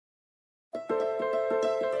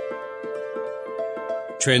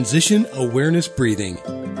Transition Awareness Breathing.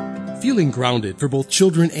 Feeling grounded for both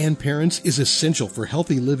children and parents is essential for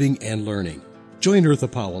healthy living and learning. Join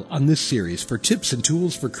Eartha Powell on this series for tips and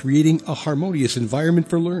tools for creating a harmonious environment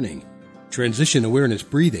for learning. Transition Awareness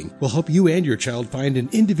Breathing will help you and your child find an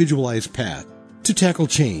individualized path to tackle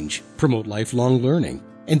change, promote lifelong learning,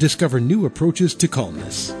 and discover new approaches to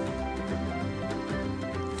calmness.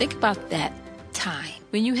 Think about that time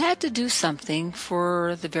when you had to do something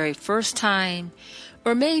for the very first time,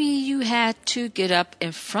 or maybe you had to get up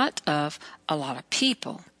in front of a lot of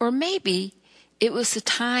people, or maybe it was the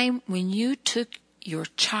time when you took your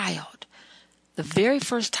child the very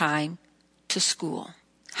first time to school.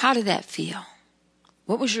 How did that feel?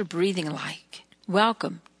 What was your breathing like?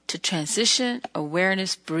 Welcome to Transition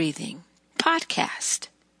Awareness Breathing podcast.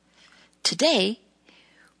 Today,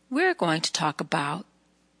 we're going to talk about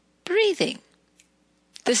breathing.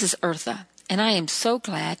 This is Eartha, and I am so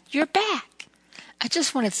glad you're back. I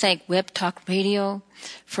just want to thank Web Talk Radio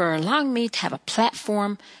for allowing me to have a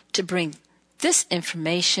platform to bring this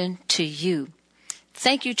information to you.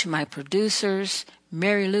 Thank you to my producers,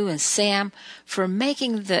 Mary Lou and Sam, for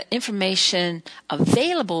making the information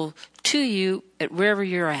available to you at wherever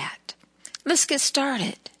you're at. Let's get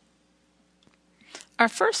started. Our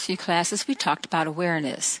first few classes, we talked about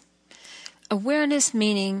awareness. Awareness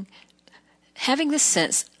meaning having the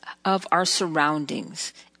sense of our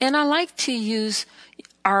surroundings. And I like to use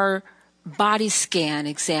our body scan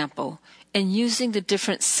example and using the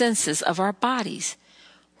different senses of our bodies.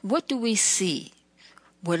 What do we see?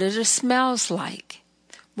 What are the smells like?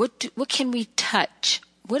 What can we touch?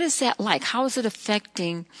 What is that like? How is it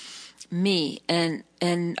affecting me and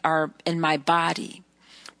my body?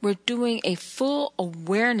 We're doing a full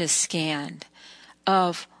awareness scan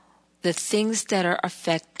of the things that are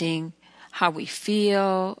affecting how we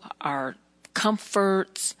feel, our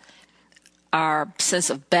comforts, our sense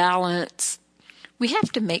of balance. We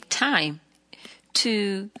have to make time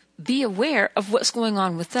to be aware of what's going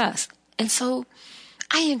on with us. And so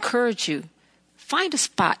I encourage you, find a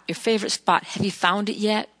spot, your favorite spot. Have you found it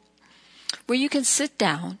yet? Where you can sit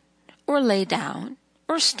down or lay down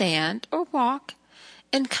or stand or walk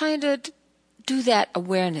and kind of do that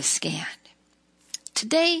awareness scan.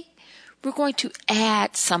 Today, we're going to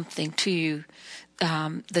add something to you,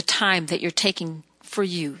 the time that you're taking for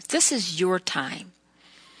you. This is your time.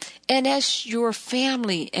 And as your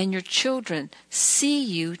family and your children see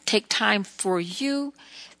you take time for you,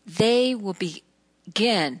 they will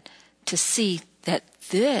begin to see that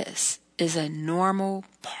this is a normal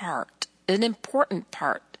part, an important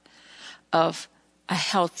part of a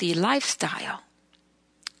healthy lifestyle.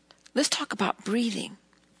 Let's talk about breathing.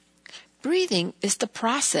 Breathing is the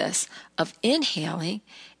process of inhaling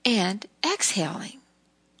and exhaling.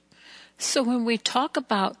 So when we talk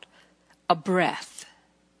about a breath,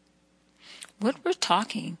 what we're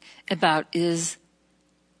talking about is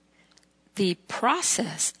the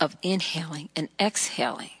process of inhaling and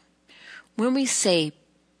exhaling. When we say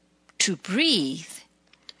to breathe,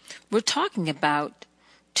 we're talking about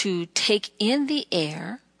to take in the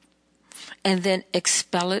air and then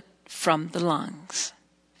expel it from the lungs.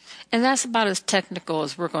 And that's about as technical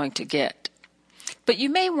as we're going to get. But you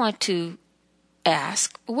may want to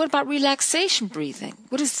ask, what about relaxation breathing?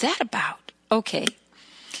 What is that about? Okay.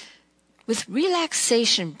 With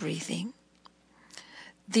relaxation breathing,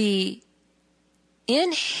 the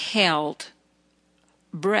inhaled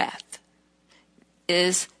breath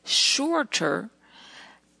is shorter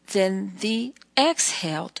than the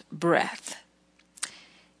exhaled breath.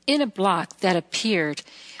 In a blog that appeared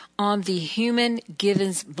on the Human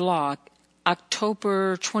Givens blog,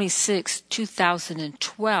 October 26,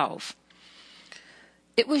 2012,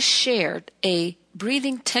 it was shared a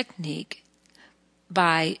breathing technique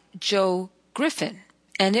by Joe Griffin,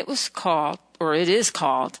 and it is called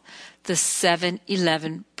the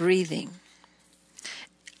 7-11 breathing.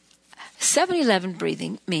 7-11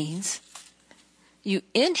 breathing means you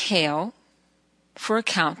inhale for a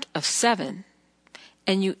count of 7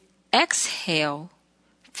 and you exhale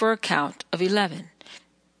for a count of 11.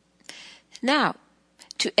 Now,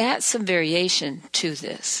 to add some variation to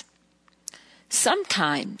this,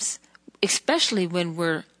 sometimes, especially when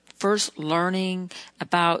we're first learning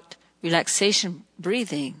about relaxation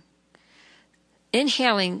breathing,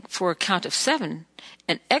 inhaling for a count of 7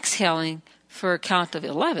 and exhaling for a count of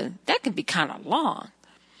 11, that can be kind of long.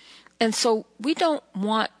 And so we don't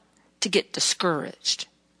want to get discouraged.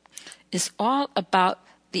 It's all about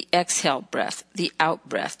the exhale breath, the out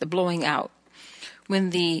breath, the blowing out.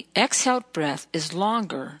 When the exhaled breath is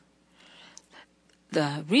longer,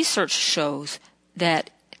 the research shows that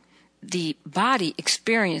the body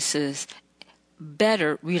experiences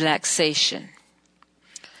better relaxation.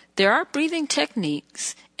 There are breathing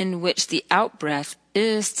techniques in which the out-breath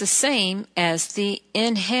is the same as the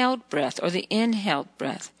inhaled breath or the inhaled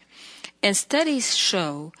breath. And studies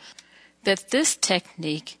show that this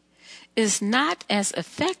technique is not as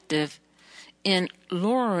effective in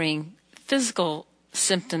lowering physical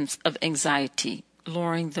symptoms of anxiety,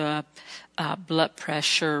 lowering the blood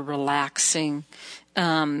pressure, relaxing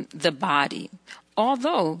the body.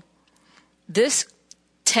 Although this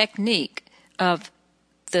technique of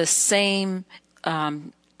the same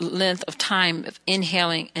length of time of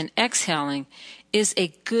inhaling and exhaling is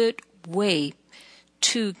a good way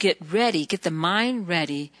to get the mind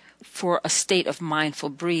ready for a state of mindful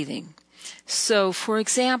breathing. So, for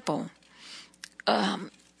example,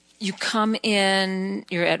 you come in,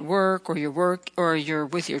 you're at work or you're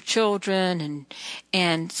with your children,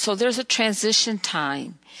 and so there's a transition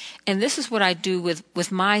time. And this is what I do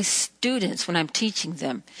with my students when I'm teaching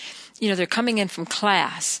them. They're coming in from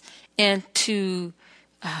class, and to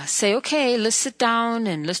say, okay, let's sit down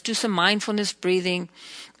and let's do some mindfulness breathing.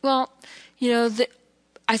 Well,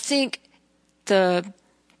 I think the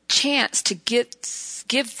chance to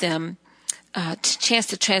give them a chance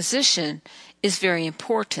to transition is very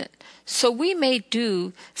important. So we may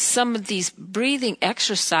do some of these breathing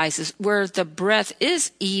exercises where the breath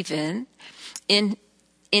is even in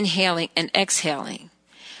inhaling and exhaling.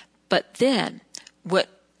 But then what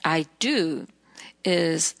I do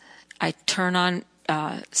is I turn on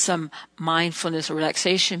some mindfulness or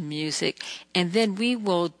relaxation music, and then we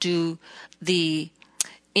will do the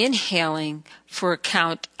inhaling for a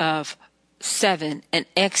count of 7 and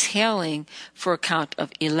exhaling for a count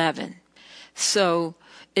of 11. So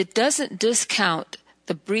it doesn't discount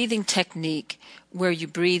the breathing technique where you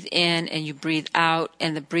breathe in and you breathe out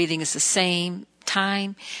and the breathing is the same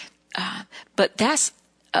time. But that's,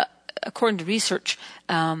 according to research,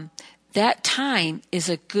 that time is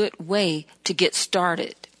a good way to get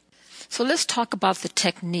started. So let's talk about the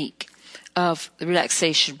technique of the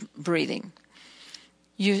relaxation breathing.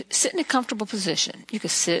 You sit in a comfortable position. You can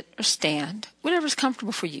sit or stand, whatever's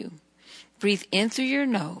comfortable for you. Breathe in through your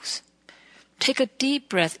nose. Take a deep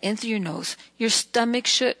breath in through your nose. Your stomach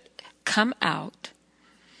should come out.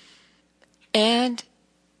 And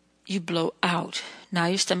you blow out. Now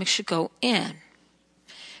your stomach should go in.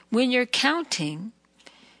 When you're counting,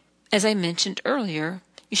 as I mentioned earlier,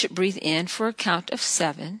 you should breathe in for a count of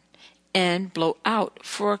 7 and blow out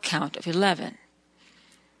for a count of 11.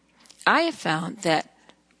 I have found that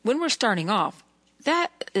when we're starting off,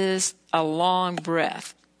 that is a long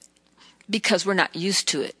breath because we're not used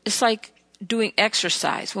to it. It's like doing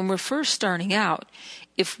exercise. When we're first starting out,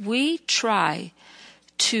 if we try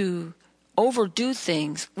to overdo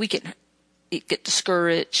things, we get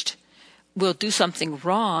discouraged. We'll do something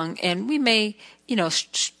wrong, and we may,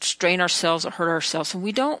 strain ourselves or hurt ourselves. And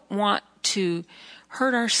we don't want to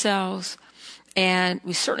hurt ourselves, and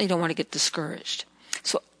we certainly don't want to get discouraged.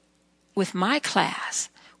 So with my class,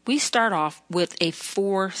 we start off with a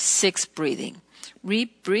 4-6 breathing. We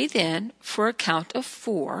breathe in for a count of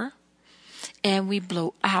 4, and we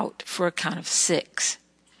blow out for a count of 6.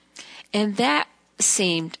 And that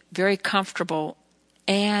seemed very comfortable,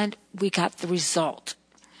 and we got the result.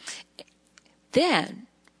 Then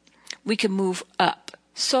we can move up.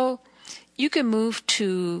 So you can move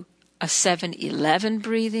to a 7-11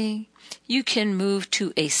 breathing. You can move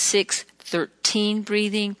to a 6-13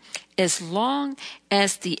 breathing as long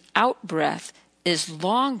as the out breath is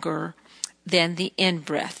longer than the in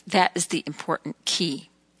breath. That is the important key.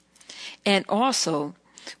 And also,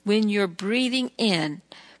 when you're breathing in,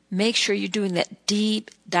 make sure you're doing that deep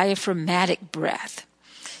diaphragmatic breath.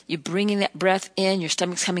 You're bringing that breath in, your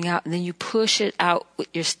stomach's coming out, and then you push it out with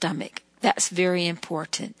your stomach. That's very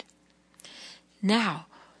important. Now,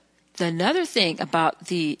 another thing about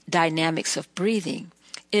the dynamics of breathing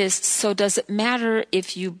is, so does it matter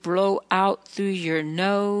if you blow out through your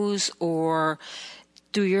nose or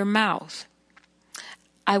through your mouth?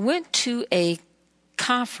 I went to a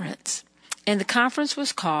conference, and the conference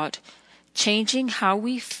was called Changing How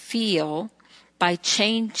We Feel by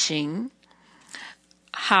Changing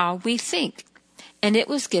How We Think. And it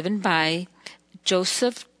was given by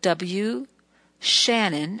Joseph W.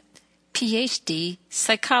 Shannon, PhD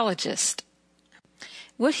psychologist.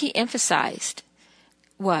 What he emphasized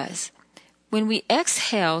was when we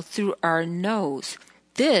exhale through our nose,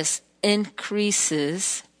 this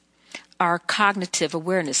increases our cognitive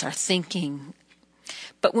awareness, our thinking.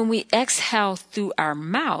 But when we exhale through our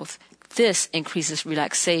mouth, this increases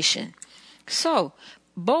relaxation. So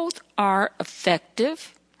both are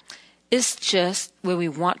effective. It's just when we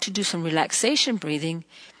want to do some relaxation breathing,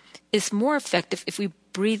 it's more effective if we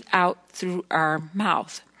breathe out through our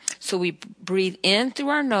mouth. So we breathe in through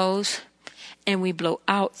our nose and we blow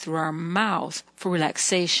out through our mouth for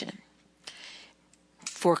relaxation.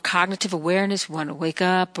 For cognitive awareness, we want to wake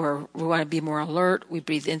up or we want to be more alert. We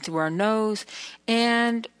breathe in through our nose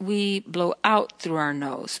and we blow out through our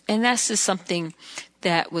nose. And that's just something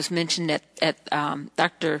that was mentioned that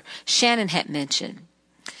Dr. Shannon had mentioned.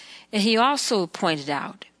 And he also pointed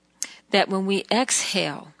out that when we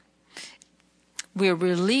exhale, we're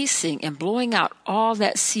releasing and blowing out all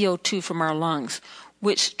that CO2 from our lungs,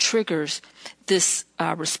 which triggers this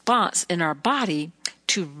response in our body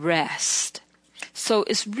to rest. So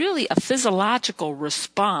it's really a physiological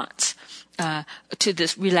response to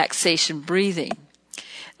this relaxation breathing.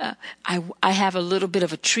 I have a little bit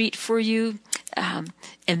of a treat for you, and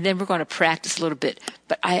then we're going to practice a little bit.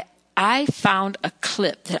 But I found a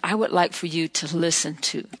clip that I would like for you to listen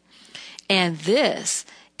to. And this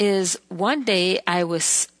is one day I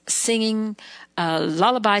was singing a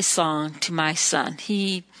lullaby song to my son.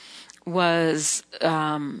 He was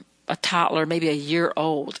a toddler, maybe a year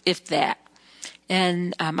old, if that.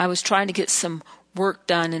 And I was trying to get some work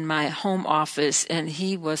done in my home office, and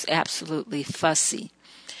he was absolutely fussy.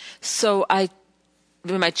 So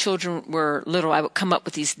when my children were little, I would come up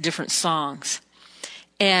with these different songs.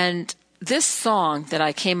 And this song that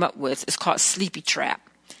I came up with is called Sleepy Trap.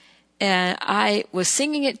 And I was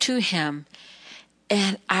singing it to him,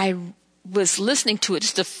 and I was listening to it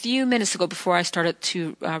just a few minutes ago before I started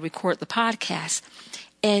to record the podcast.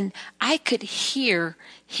 And I could hear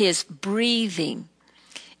his breathing.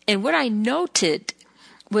 And what I noted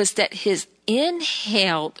was that his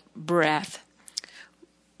inhaled breath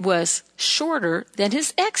was shorter than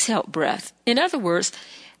his exhaled breath. In other words,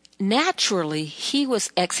 naturally, he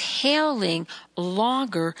was exhaling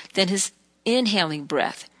longer than his inhaling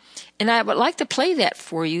breath. And I would like to play that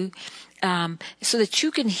for you so that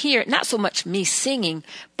you can hear, not so much me singing,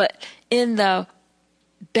 but in the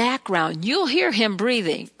background, you'll hear him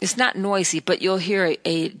breathing. It's not noisy, but you'll hear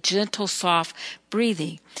a gentle, soft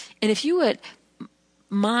breathing. And if you would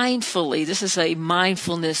mindfully, this is a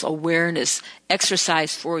mindfulness awareness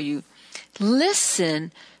exercise for you,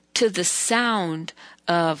 listen to the sound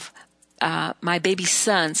of my baby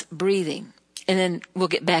son's breathing. And then we'll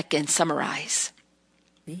get back and summarize.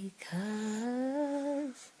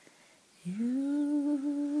 Because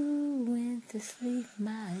you went to sleep,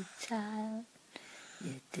 my child,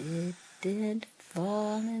 you didn't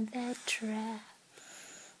fall in that trap.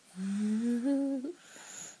 You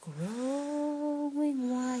growing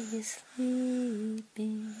while you're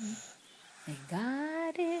sleeping, and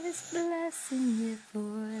God is blessing you for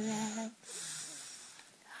that.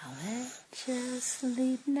 I'll let you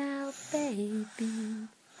sleep now, baby.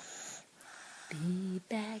 Be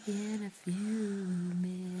back in a few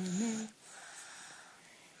minutes.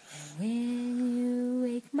 And when you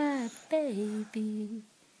wake, my baby,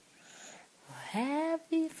 we'll have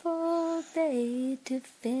a full day to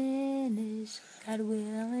finish. God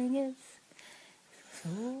willing, it's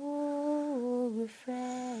so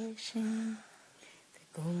refreshing to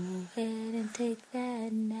go ahead and take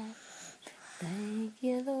that nap. Thank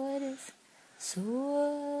you, Lord, it's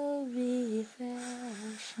so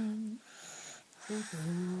refreshing to go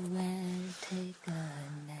and take a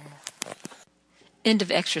nap. End of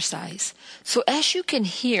exercise. So as you can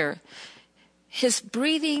hear, his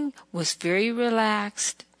breathing was very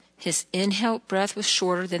relaxed. His inhaled breath was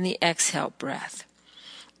shorter than the exhaled breath.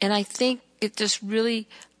 And I think it just really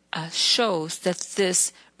shows that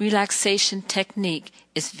this relaxation technique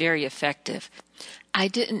is very effective. I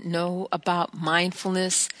didn't know about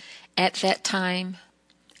mindfulness at that time.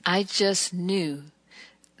 I just knew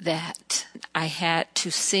that I had to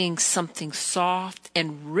sing something soft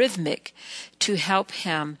and rhythmic to help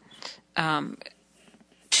him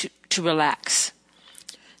to relax.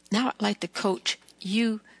 Now I'd like to coach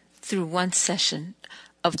you through one session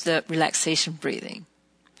of the relaxation breathing.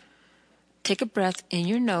 Take a breath in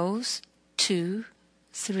your nose, 2,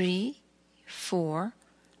 3, 4.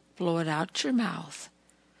 Blow it out your mouth.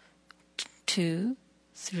 2,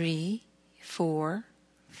 3, 4,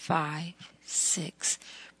 5, 6.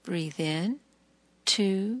 Breathe in.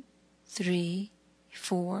 2, 3,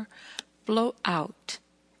 4. Blow out.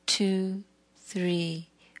 2, 3,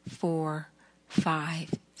 4,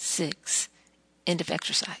 5, 6. End of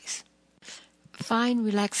exercise. Find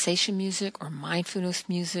relaxation music or mindfulness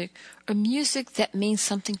music or music that means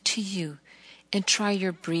something to you and try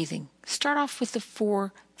your breathing. Start off with the 4-6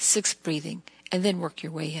 breathing and then work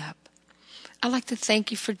your way up. I'd like to thank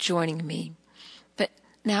you for joining me. But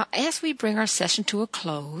now, as we bring our session to a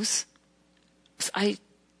close, I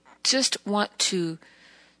just want to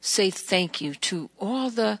say thank you to all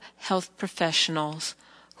the health professionals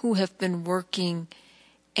who have been working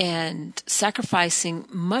and sacrificing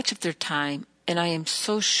much of their time, and I am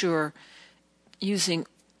so sure using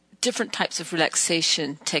different types of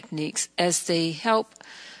relaxation techniques as they help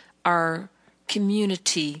our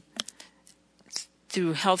community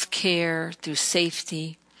through health care, through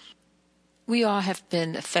safety. We all have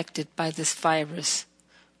been affected by this virus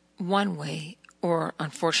one way or,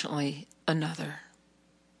 unfortunately, another.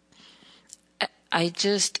 I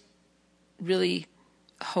just really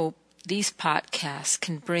hope these podcasts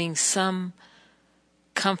can bring some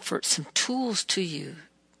comfort, some tools to you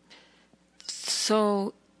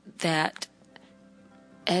so that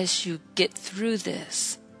as you get through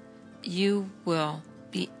this, you will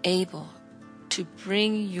be able to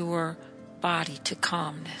bring your body to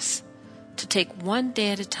calmness, to take one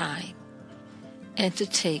day at a time, and to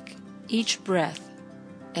take each breath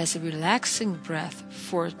as a relaxing breath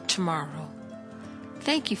for tomorrow.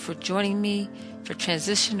 Thank you for joining me for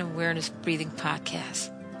Transition Awareness Breathing Podcast.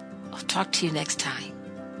 I'll talk to you next time.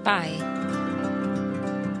 Bye.